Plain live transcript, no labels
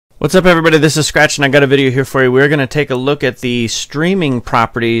What's up, everybody? This is Scratch, and I got a video here for you. We're going to take a look at the streaming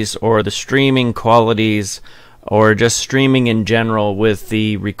properties or the streaming qualities or just streaming in general with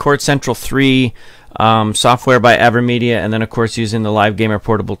the RECentral 3 software by AVerMedia, and then of course using the LiveGamer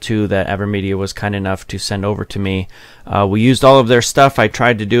Portable 2 that AVerMedia was kind enough to send over to me. We used all of their stuff. I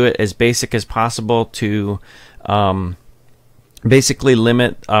tried to do it as basic as possible to basically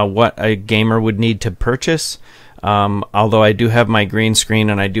limit what a gamer would need to purchase. Although I do have my green screen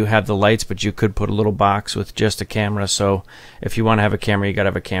and I do have the lights, but you could put a little box with just a camera. So if you want to have a camera, you got to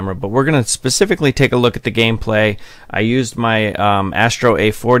have a camera. But we're going to specifically take a look at the gameplay. I used my Astro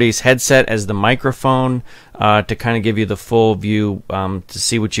A40's headset as the microphone to kind of give you the full view to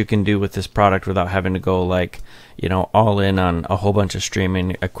see what you can do with this product without having to go all in on a whole bunch of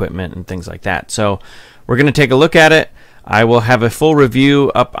streaming equipment and things like that. So we're going to take a look at it. I will have a full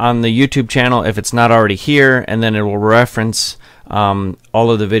review up on the YouTube channel if it's not already here, and then it will reference all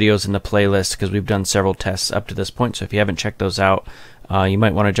of the videos in the playlist because we've done several tests up to this point. So if you haven't checked those out, you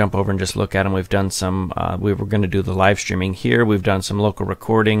might want to jump over and just look at them. We've done some, we were going to do the live streaming here. We've done some local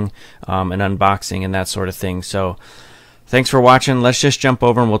recording and unboxing and that sort of thing. So thanks for watching. Let's just jump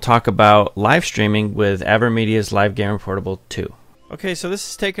over and we'll talk about live streaming with AVerMedia's LiveGamer Portable 2. Okay, so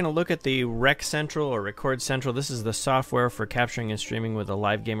this is taking a look at the RECentral or RECentral. This is the software for capturing and streaming with the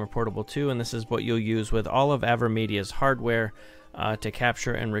LiveGamer Portable 2, and this is what you'll use with all of AVerMedia's hardware to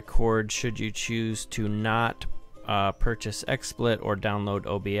capture and record should you choose to not purchase XSplit or download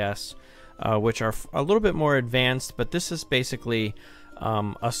OBS, which are a little bit more advanced, but this is basically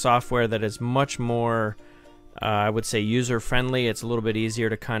a software that is much more I would say user-friendly. It's a little bit easier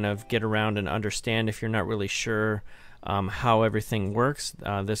to kind of get around and understand if you're not really sure how everything works.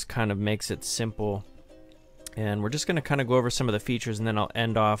 This kind of makes it simple, and we're just going to kind of go over some of the features, and then I'll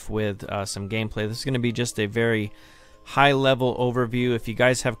end off with some gameplay. This is going to be just a very high-level overview. If you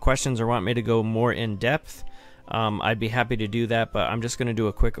guys have questions or want me to go more in depth, I'd be happy to do that, but I'm just going to do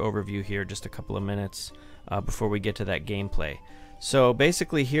a quick overview here, just a couple of minutes before we get to that gameplay. So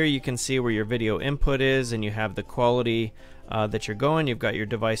basically here you can see where your video input is, and you have the quality that you're going. You've got your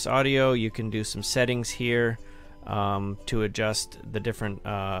device audio. You can do some settings here to adjust the different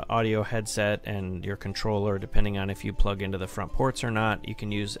audio headset and your controller depending on if you plug into the front ports or not. You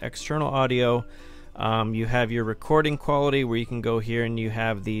can use external audio. You have your recording quality where you can go here and you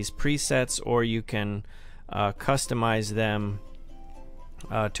have these presets, or you can customize them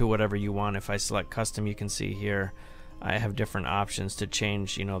to whatever you want. If I select custom, you can see here I have different options to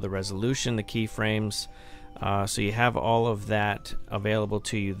change the resolution, the keyframes, so you have all of that available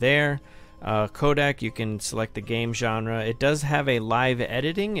to you there. Codec, you can select the game genre. It does have a live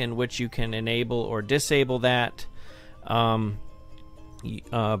editing in which you can enable or disable that.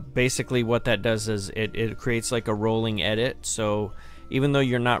 Basically what that does is it creates like a rolling edit, so even though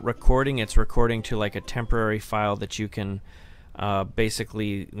you're not recording, it's recording to like a temporary file that you can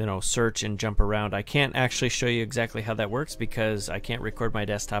basically search and jump around. I can't actually show you exactly how that works because I can't record my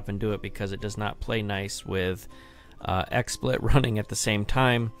desktop and do it because it does not play nice with XSplit running at the same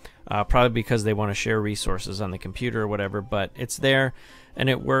time, probably because they want to share resources on the computer or whatever, but it's there and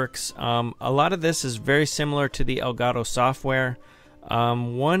it works. A lot of this is very similar to the Elgato software.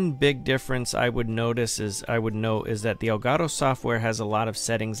 One big difference I would note is that the Elgato software has a lot of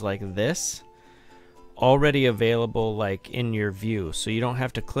settings like this already available like in your view, so you don't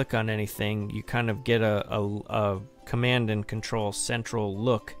have to click on anything. You kind of get a command and control central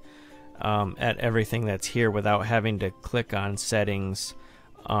look at everything that's here without having to click on settings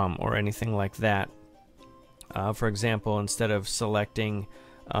or anything like that. For example, instead of selecting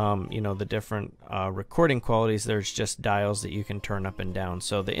the different recording qualities, there's just dials that you can turn up and down.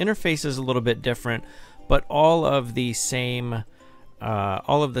 So the interface is a little bit different, but all of the same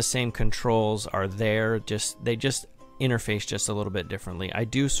controls are there. They just interface just a little bit differently. I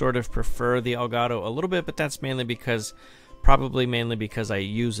do sort of prefer the Elgato a little bit, but that's mainly because I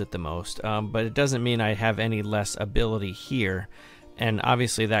use it the most. But it doesn't mean I have any less ability here, and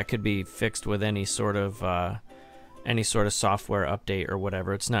obviously that could be fixed with any sort of software update or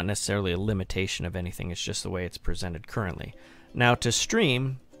whatever. It's not necessarily a limitation of anything. It's just the way it's presented currently. Now to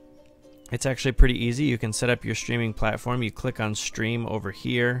stream, it's actually pretty easy. You can set up your streaming platform. You click on stream over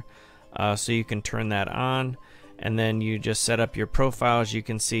here, so you can turn that on, and then you just set up your profiles. You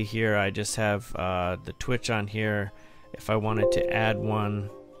can see here I just have the Twitch on here. If I wanted to add one,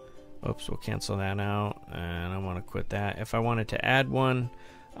 oops, we'll cancel that out, and I want to quit that. If I wanted to add one,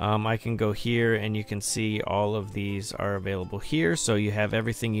 I can go here and you can see all of these are available here, so you have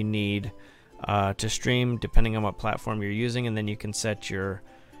everything you need to stream depending on what platform you're using, and then you can set your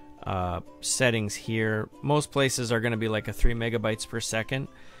settings here. Most places are going to be like a 3 megabytes per second.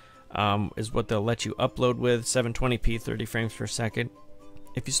 is what they'll let you upload with, 720p 30 frames per second.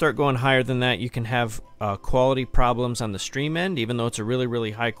 If you start going higher than that, you can have quality problems on the stream end, even though it's a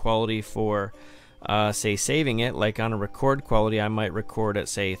really high quality for say saving it. Like on a record quality, I might record at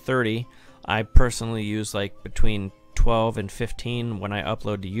say 30. I personally use like between 12 and 15 when I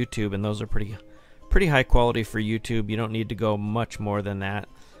upload to YouTube, and those are pretty high quality for YouTube. You don't need to go much more than that.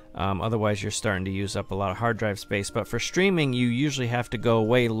 Otherwise you're starting to use up a lot of hard drive space. But for streaming, you usually have to go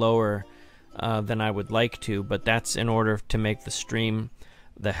way lower than I would like to, but that's in order to make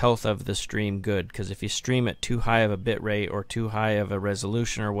the health of the stream good, because if you stream at too high of a bit rate or too high of a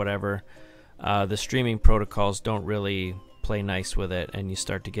resolution or whatever, the streaming protocols don't really play nice with it, and you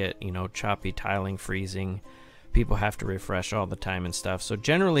start to get, you know, choppy tiling, freezing. People have to refresh all the time and stuff. So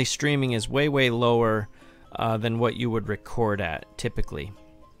generally streaming is way lower than what you would record at typically.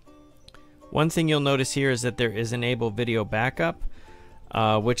 One thing you'll notice here is that there is enable video backup,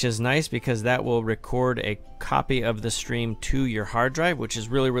 which is nice because that will record a copy of the stream to your hard drive, which is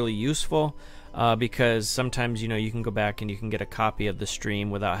really useful because sometimes, you know, you can go back and you can get a copy of the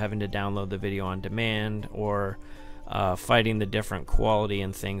stream without having to download the video on demand or fighting the different quality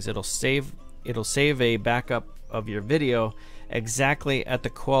and things. It'll save a backup of your video exactly at the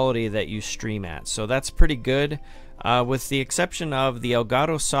quality that you stream at. So that's pretty good, with the exception of the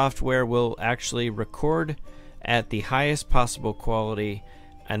Elgato software will actually record at the highest possible quality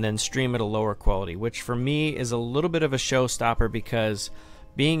and then stream at a lower quality, which for me is a little bit of a showstopper, because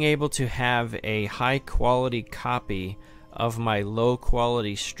being able to have a high quality copy of my low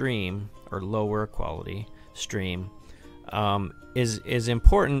quality stream or lower quality stream is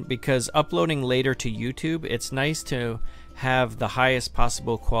important, because uploading later to YouTube, it's nice to have the highest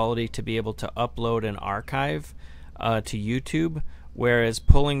possible quality to be able to upload and archive to YouTube, whereas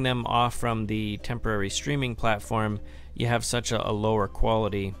pulling them off from the temporary streaming platform, you have such a lower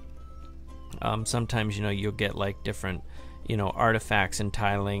quality. Sometimes, you know, you'll get like different, you know, artifacts and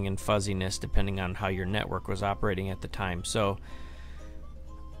tiling and fuzziness depending on how your network was operating at the time. So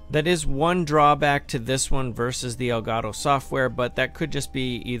that is one drawback to this one versus the Elgato software, but that could just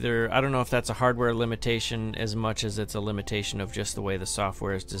be either, I don't know if that's a hardware limitation as much as it's a limitation of just the way the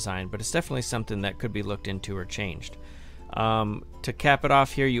software is designed, but it's definitely something that could be looked into or changed. To cap it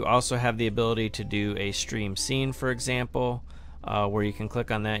off here, you also have the ability to do a stream scene, for example, where you can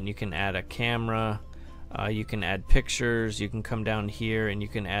click on that and you can add a camera, you can add pictures, you can come down here and you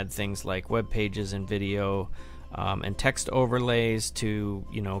can add things like web pages and video, and text overlays to,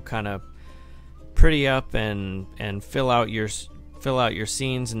 you know, kind of pretty up and fill out your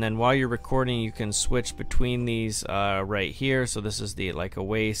scenes. And then while you're recording, you can switch between these right here. So this is the like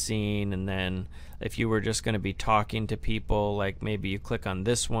away scene, and then if you were just going to be talking to people, like maybe you click on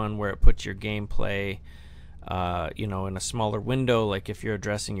this one where it puts your gameplay you know, in a smaller window, like if you're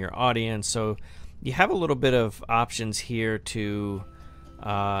addressing your audience. So you have a little bit of options here to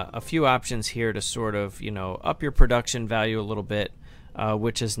a few options here to sort of, you know, up your production value a little bit,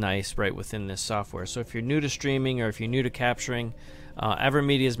 which is nice right within this software. So if you're new to streaming or if you're new to capturing,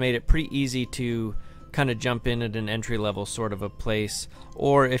 AVerMedia has made it pretty easy to kind of jump in at an entry level sort of a place,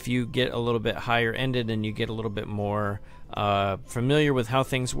 or if you get a little bit higher ended and you get a little bit more familiar with how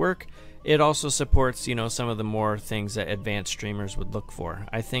things work, it also supports, you know, some of the more things that advanced streamers would look for.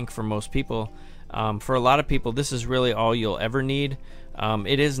 I think for most people, for a lot of people, this is really all you'll ever need.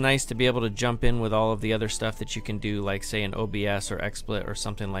 It is nice to be able to jump in with all of the other stuff that you can do, like say an OBS or XSplit or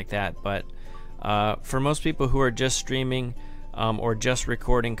something like that, but for most people who are just streaming or just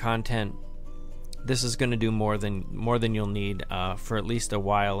recording content, this is going to do more than you'll need for at least a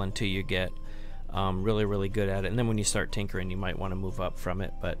while until you get really good at it. And then when you start tinkering, you might want to move up from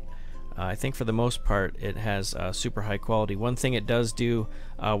it, but I think for the most part it has super high quality. One thing it does do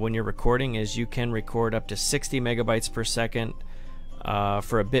when you're recording is you can record up to 60 megabytes per second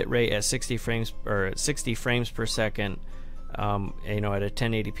for a bit rate at 60 frames per second, you know, at a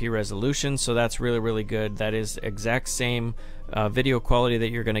 1080p resolution. So that's really good. That is exact same video quality that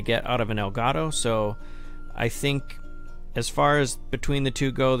you're going to get out of an Elgato. So I think as far as between the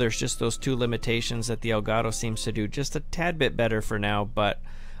two go, there's just those two limitations that the Elgato seems to do just a tad bit better for now, but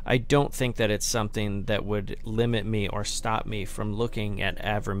I don't think that it's something that would limit me or stop me from looking at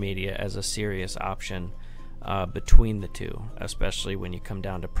AVerMedia as a serious option between the two, especially when you come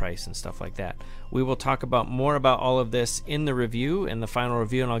down to price and stuff like that. We will talk more about all of this in the review, in the final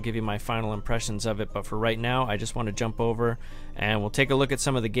review, and I'll give you my final impressions of it. But for right now, I just want to jump over and we'll take a look at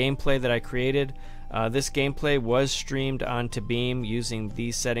some of the gameplay that I created. This gameplay was streamed onto Beam using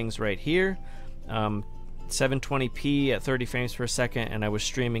these settings right here. 720p at 30 frames per second, and I was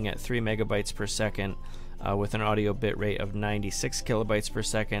streaming at 3 megabytes per second with an audio bit rate of 96 kilobytes per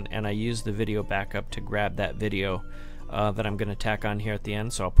second, and I use the video backup to grab that video that I'm going to tack on here at the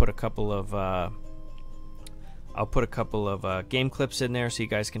end. So I'll put a couple of game clips in there so you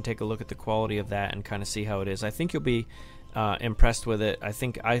guys can take a look at the quality of that and kind of see how it is. I think you'll be impressed with it. I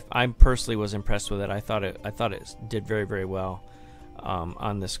think I personally was impressed with it. I thought it did very, very well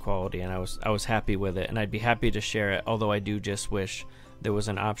on this quality, and I was happy with it, and I'd be happy to share it, although I do just wish there was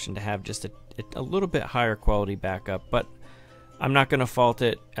an option to have just a little bit higher quality backup, but I'm not going to fault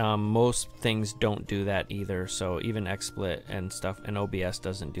it. Most things don't do that either, so even XSplit and stuff and OBS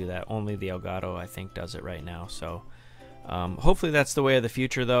doesn't do that. Only the Elgato, I think, does it right now. So hopefully that's the way of the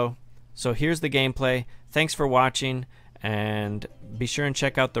future, though. So here's the gameplay. Thanks for watching, and be sure and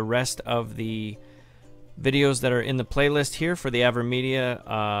check out the rest of the videos that are in the playlist here for the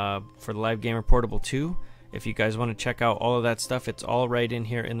AVerMedia for the Live Gamer Portable 2. If you guys want to check out all of that stuff, it's all right in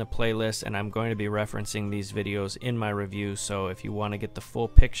here in the playlist, and I'm going to be referencing these videos in my review. So if you want to get the full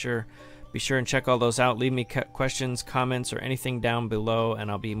picture, be sure and check all those out. Leave me questions, comments, or anything down below, and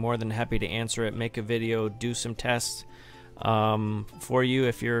I'll be more than happy to answer it, make a video, do some tests for you.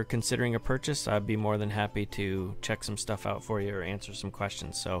 If you're considering a purchase, I'd be more than happy to check some stuff out for you or answer some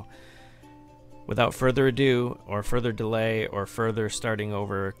questions. So without further ado, or further delay, or further starting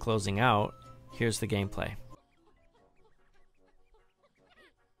over, closing out, here's the gameplay.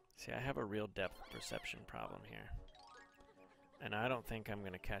 See, I have a real depth perception problem here, and I don't think I'm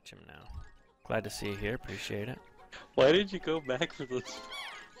going to catch him now. Glad to see you here. Appreciate it. Why did you go back for those?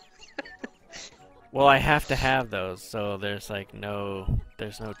 Well, I have to have those, so there's no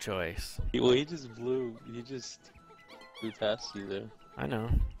choice. Well, he just blew past you there. I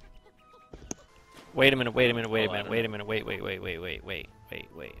know. Wait a minute. Wait.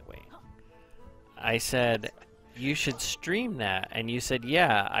 I said, you should stream that, and you said,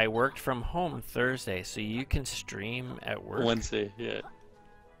 yeah, I worked from home Thursday, so you can stream at work. Wednesday, yeah.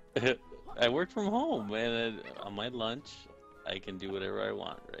 I work from home, and on my lunch, I can do whatever I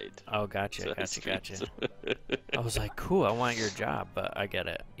want, right? Oh, gotcha. I was like, cool, I want your job, but I get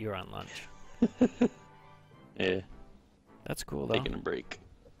it. You're on lunch. Yeah. That's cool, though. Taking a break.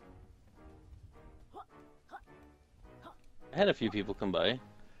 I had a few people come by.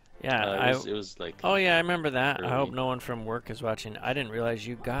 Yeah, it was like... Oh, yeah, I remember that. early. I hope no one from work is watching. I didn't realize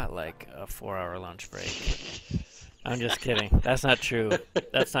you got, like, a 4-hour lunch break. I'm just kidding. That's not true.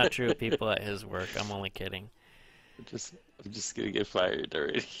 That's not true, people at his work. I'm only kidding. I'm just gonna get fired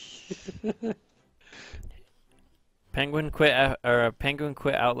already. Penguin quit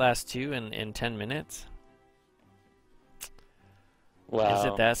Outlast 2 in 10 minutes? Wow. Is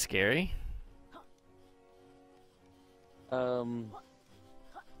it that scary?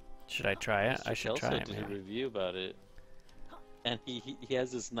 Should I try it? I should try it. Did a review about it, and he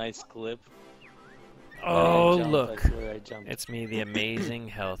has this nice clip. Oh, look! It's me, the amazing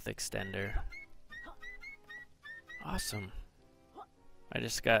health extender. Awesome! I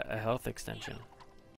just got a health extension.